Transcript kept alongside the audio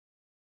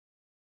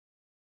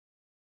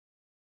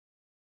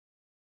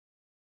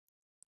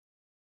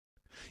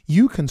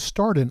You can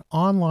start an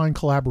online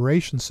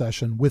collaboration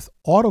session with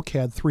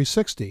AutoCAD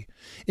 360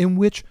 in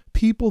which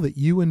people that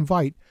you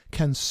invite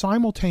can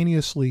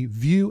simultaneously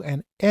view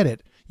and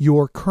edit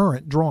your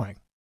current drawing.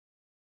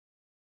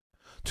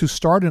 To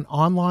start an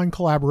online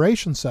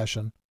collaboration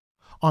session,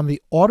 on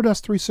the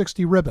Autodesk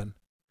 360 ribbon,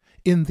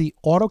 in the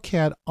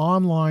AutoCAD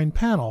Online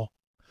panel,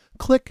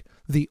 click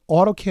the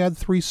AutoCAD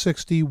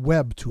 360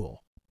 Web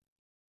tool.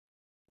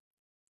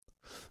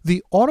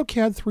 The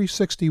AutoCAD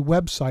 360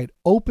 website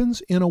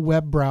opens in a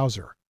web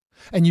browser,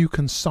 and you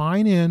can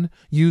sign in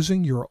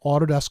using your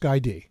Autodesk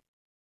ID.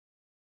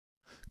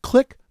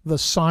 Click the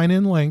Sign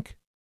In link,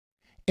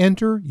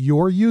 enter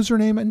your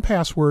username and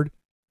password,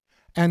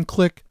 and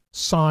click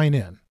Sign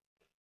In.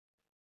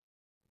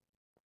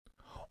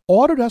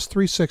 Autodesk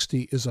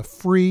 360 is a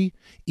free,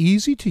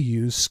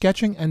 easy-to-use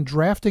sketching and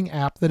drafting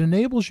app that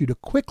enables you to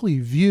quickly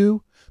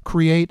view,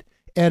 create,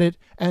 edit,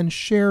 and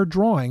share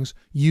drawings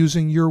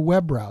using your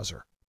web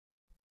browser.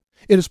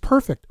 It is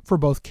perfect for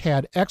both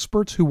CAD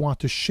experts who want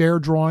to share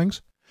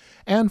drawings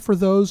and for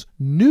those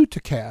new to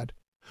CAD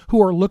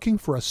who are looking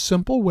for a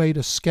simple way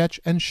to sketch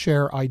and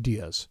share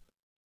ideas.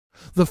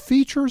 The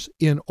features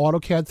in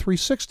AutoCAD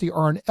 360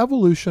 are an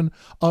evolution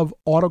of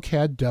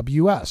AutoCAD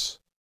WS.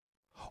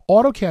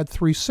 AutoCAD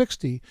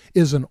 360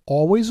 is an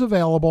always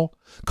available,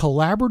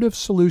 collaborative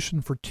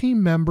solution for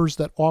team members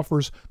that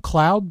offers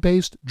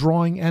cloud-based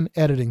drawing and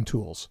editing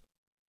tools.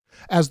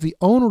 As the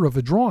owner of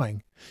a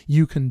drawing,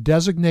 you can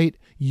designate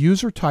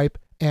user type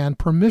and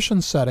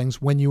permission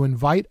settings when you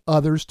invite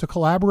others to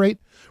collaborate,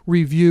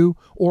 review,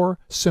 or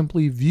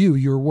simply view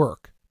your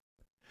work.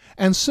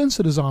 And since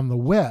it is on the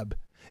web,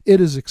 it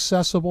is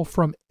accessible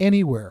from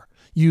anywhere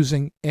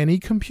using any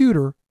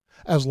computer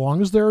as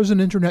long as there is an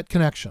internet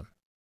connection.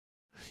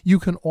 You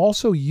can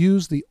also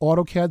use the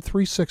AutoCAD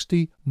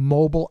 360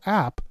 mobile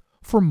app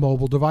for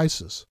mobile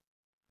devices.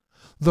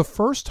 The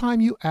first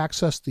time you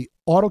access the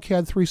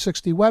AutoCAD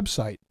 360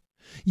 website,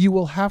 you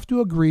will have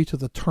to agree to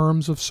the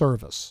terms of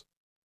service.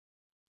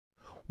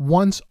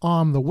 Once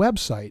on the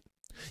website,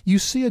 you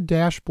see a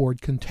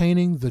dashboard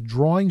containing the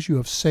drawings you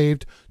have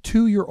saved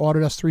to your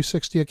Autodesk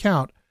 360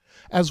 account,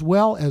 as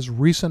well as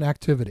recent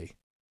activity.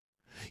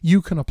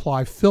 You can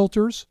apply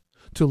filters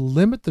to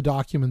limit the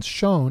documents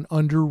shown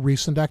under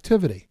recent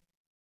activity.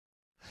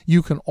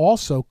 You can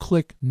also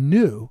click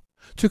New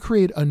to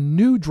create a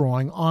new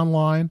drawing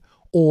online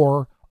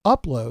or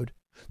Upload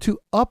to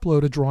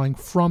upload a drawing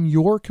from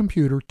your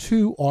computer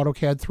to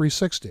AutoCAD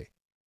 360.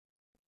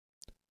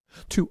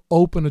 To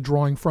open a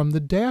drawing from the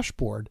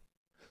dashboard,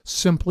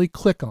 simply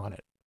click on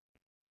it.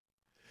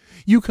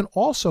 You can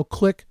also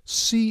click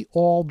See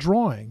All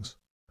Drawings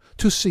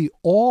to see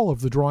all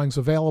of the drawings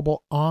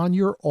available on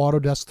your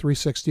Autodesk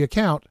 360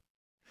 account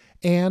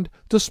and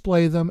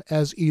display them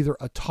as either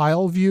a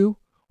tile view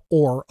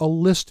or a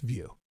list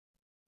view.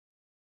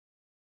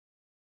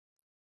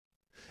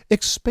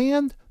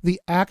 Expand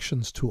the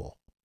Actions tool.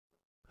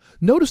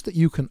 Notice that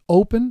you can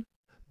open,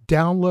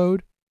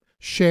 download,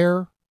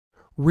 share,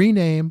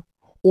 rename,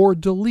 or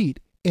delete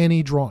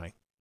any drawing.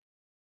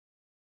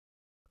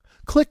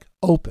 Click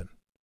Open.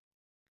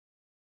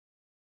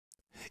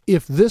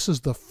 If this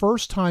is the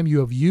first time you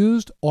have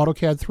used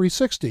AutoCAD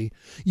 360,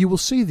 you will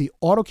see the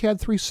AutoCAD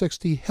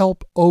 360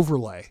 Help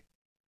overlay,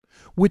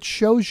 which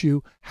shows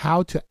you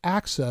how to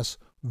access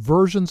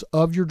versions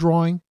of your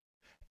drawing,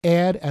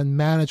 add and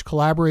manage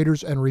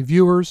collaborators and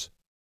reviewers,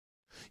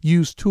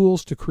 use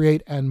tools to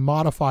create and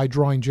modify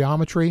drawing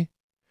geometry,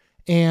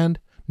 and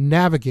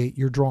navigate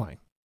your drawing.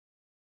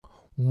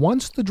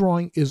 Once the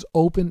drawing is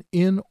open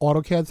in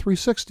AutoCAD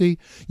 360,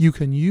 you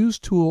can use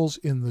tools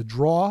in the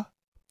Draw,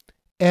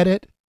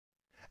 Edit,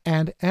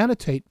 and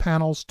Annotate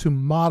panels to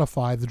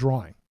modify the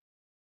drawing.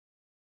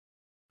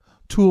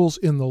 Tools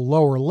in the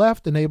lower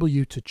left enable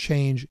you to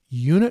change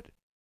unit,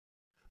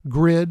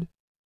 grid,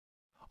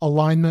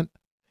 alignment,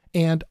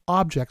 and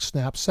object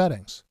snap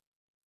settings.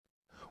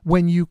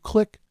 When you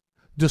click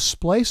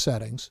Display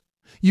Settings,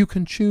 you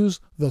can choose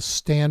the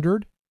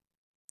Standard,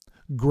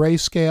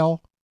 Grayscale,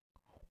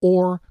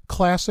 or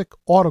Classic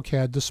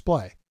AutoCAD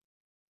display.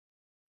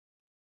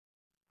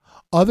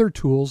 Other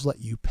tools let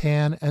you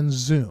pan and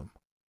zoom.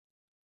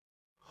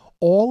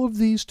 All of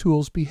these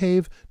tools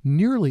behave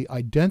nearly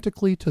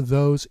identically to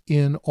those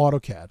in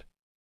AutoCAD.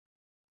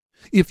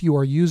 If you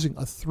are using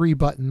a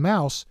 3-button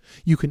mouse,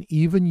 you can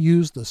even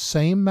use the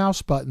same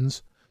mouse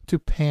buttons to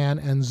pan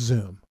and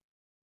zoom.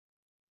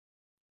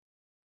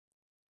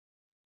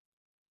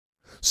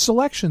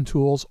 Selection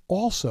tools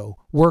also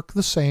work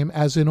the same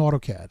as in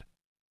AutoCAD.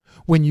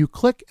 When you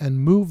click and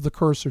move the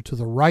cursor to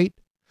the right,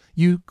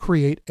 you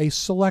create a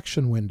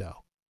selection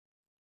window.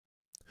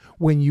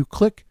 When you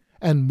click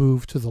and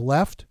move to the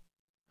left,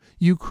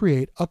 you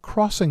create a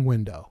crossing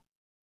window.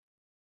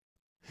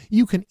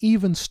 You can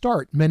even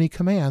start many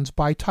commands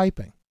by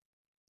typing.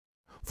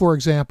 For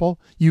example,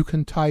 you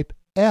can type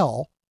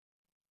L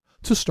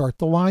to start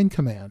the line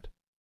command.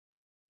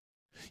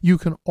 You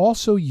can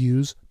also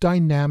use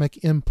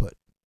dynamic input.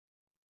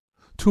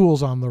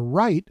 Tools on the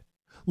right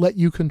let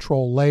you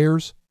control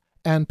layers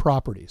and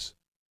properties.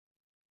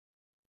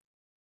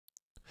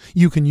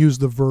 You can use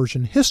the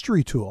version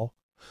history tool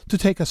to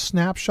take a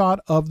snapshot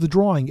of the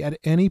drawing at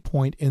any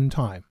point in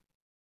time.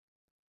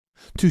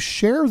 To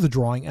share the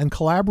drawing and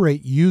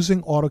collaborate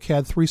using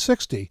AutoCAD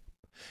 360,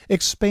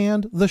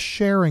 expand the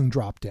Sharing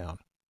dropdown.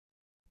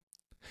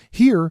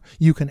 Here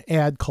you can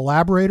add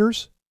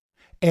collaborators,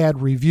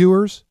 add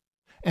reviewers,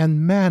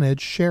 and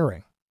manage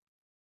sharing.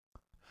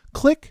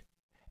 Click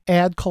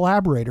Add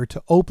Collaborator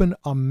to open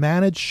a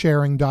Manage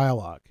Sharing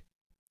dialog.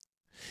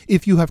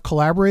 If you have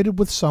collaborated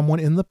with someone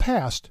in the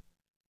past,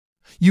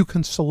 you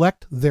can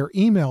select their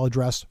email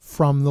address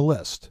from the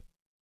list.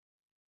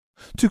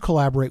 To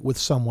collaborate with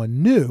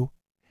someone new,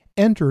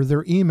 enter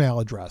their email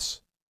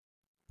address.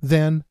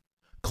 Then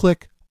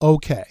click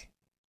OK.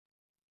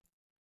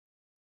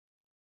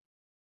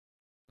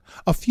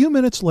 A few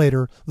minutes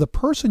later, the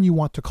person you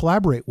want to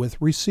collaborate with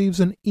receives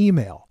an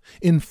email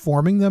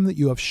informing them that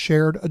you have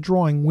shared a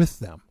drawing with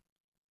them.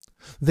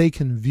 They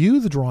can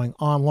view the drawing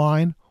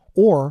online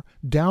or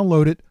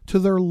download it to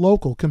their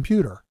local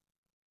computer.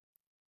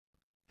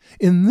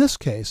 In this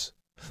case,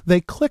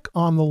 they click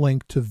on the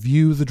link to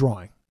view the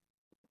drawing.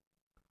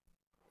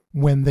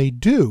 When they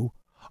do,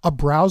 a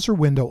browser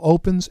window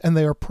opens and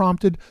they are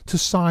prompted to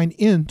sign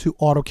in to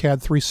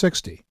AutoCAD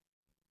 360.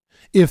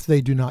 If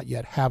they do not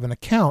yet have an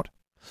account,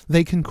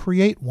 they can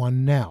create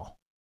one now.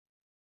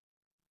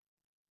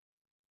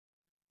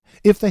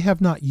 If they have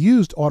not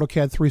used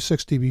AutoCAD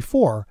 360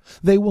 before,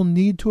 they will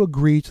need to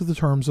agree to the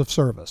terms of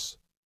service.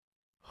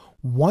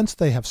 Once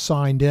they have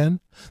signed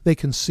in, they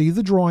can see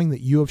the drawing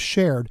that you have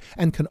shared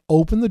and can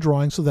open the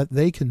drawing so that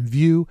they can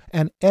view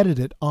and edit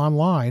it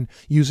online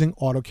using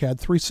AutoCAD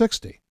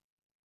 360.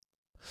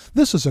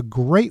 This is a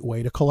great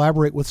way to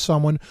collaborate with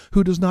someone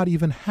who does not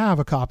even have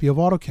a copy of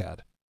AutoCAD.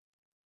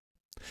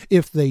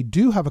 If they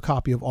do have a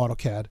copy of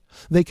AutoCAD,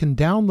 they can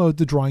download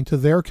the drawing to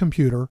their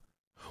computer,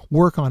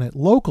 work on it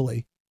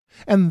locally,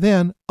 and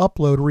then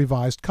upload a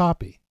revised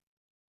copy.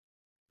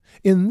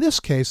 In this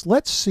case,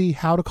 let's see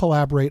how to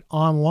collaborate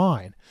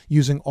online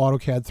using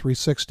AutoCAD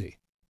 360.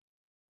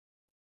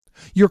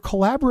 Your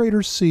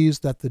collaborator sees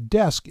that the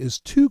desk is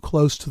too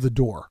close to the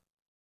door.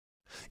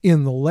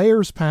 In the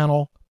Layers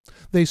panel,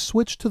 they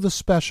switch to the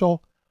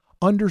special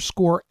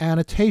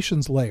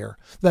 _annotations layer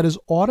that is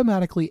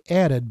automatically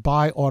added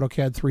by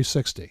AutoCAD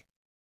 360.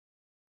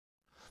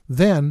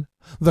 Then,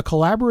 the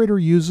collaborator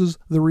uses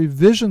the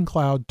Revision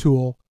Cloud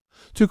tool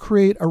to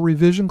create a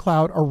revision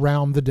cloud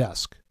around the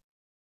desk.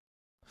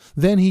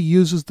 Then he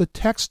uses the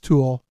Text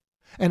tool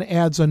and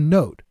adds a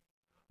note,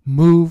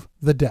 "Move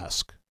the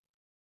desk."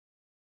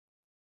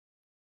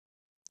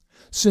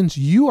 Since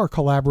you are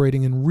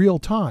collaborating in real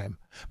time,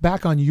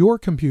 back on your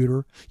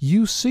computer,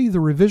 you see the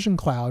revision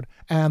cloud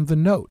and the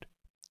note.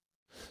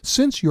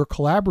 Since your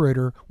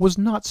collaborator was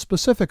not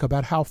specific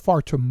about how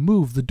far to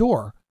move the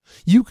door,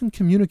 you can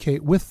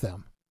communicate with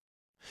them.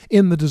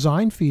 In the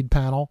Design Feed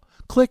panel,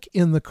 click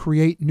in the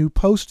Create New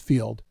Post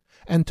field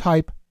and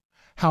type,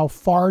 "How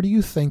far do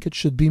you think it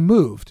should be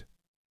moved?"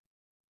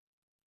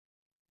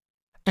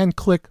 and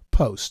click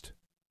Post.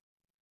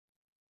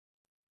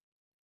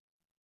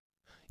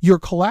 Your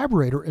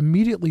collaborator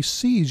immediately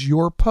sees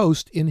your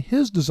post in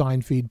his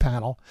Design Feed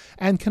panel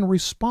and can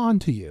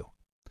respond to you.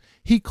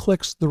 He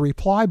clicks the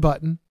Reply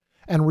button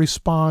and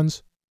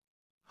responds,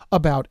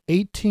 "About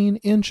 18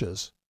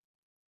 inches,"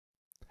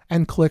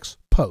 and clicks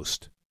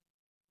Post.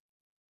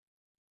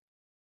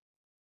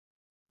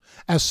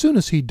 As soon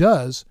as he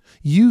does,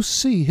 you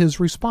see his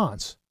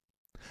response.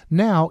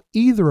 Now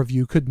either of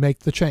you could make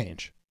the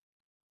change.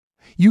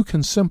 You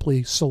can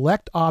simply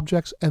select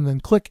objects and then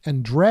click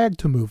and drag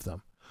to move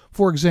them.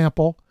 For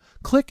example,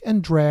 click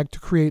and drag to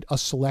create a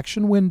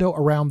selection window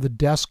around the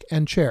desk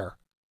and chair.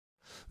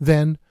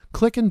 Then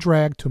click and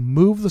drag to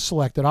move the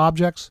selected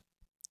objects,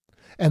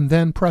 and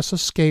then press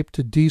Escape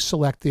to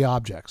deselect the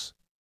objects.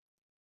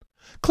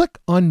 Click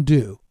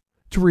Undo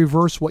to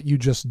reverse what you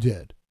just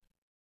did.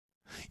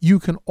 You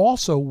can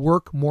also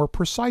work more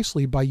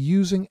precisely by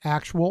using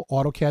actual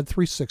AutoCAD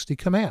 360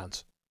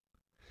 commands.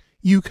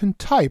 You can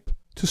type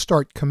to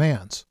start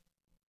commands.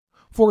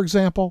 For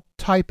example,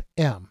 type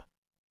M.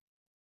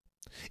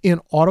 In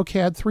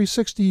AutoCAD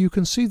 360, you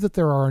can see that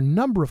there are a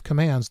number of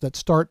commands that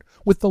start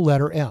with the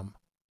letter M.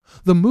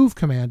 The Move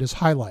command is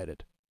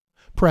highlighted.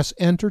 Press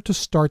Enter to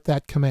start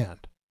that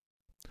command.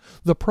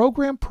 The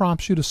program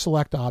prompts you to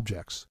select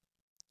objects.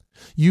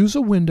 Use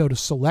a window to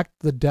select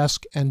the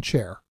desk and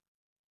chair.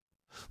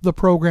 The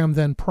program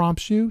then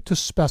prompts you to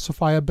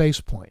specify a base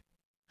point.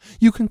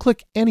 You can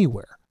click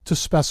anywhere to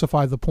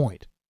specify the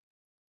point.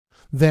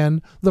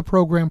 Then the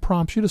program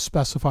prompts you to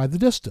specify the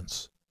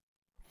distance.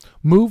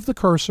 Move the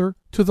cursor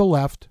to the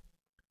left,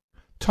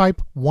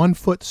 type 1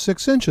 foot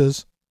 6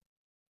 inches,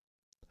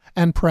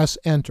 and press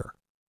Enter.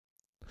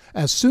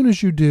 As soon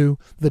as you do,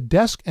 the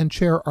desk and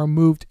chair are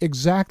moved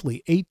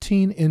exactly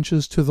 18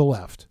 inches to the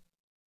left.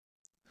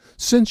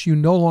 Since you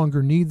no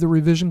longer need the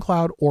revision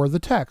cloud or the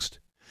text,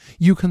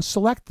 you can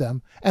select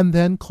them and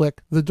then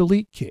click the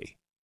Delete key.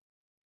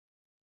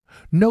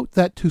 Note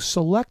that to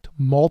select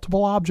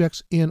multiple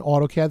objects in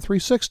AutoCAD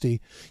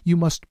 360, you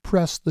must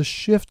press the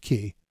Shift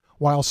key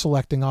while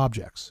selecting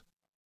objects.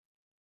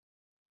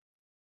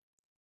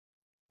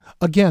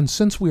 Again,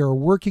 since we are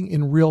working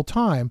in real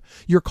time,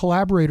 your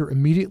collaborator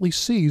immediately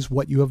sees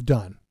what you have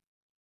done.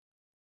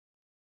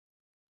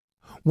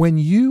 When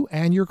you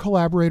and your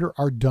collaborator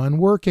are done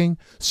working,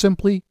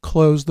 simply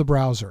close the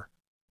browser.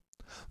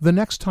 The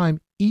next time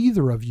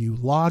either of you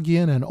log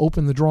in and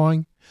open the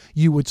drawing,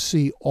 you would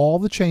see all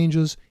the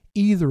changes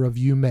either of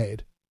you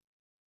made.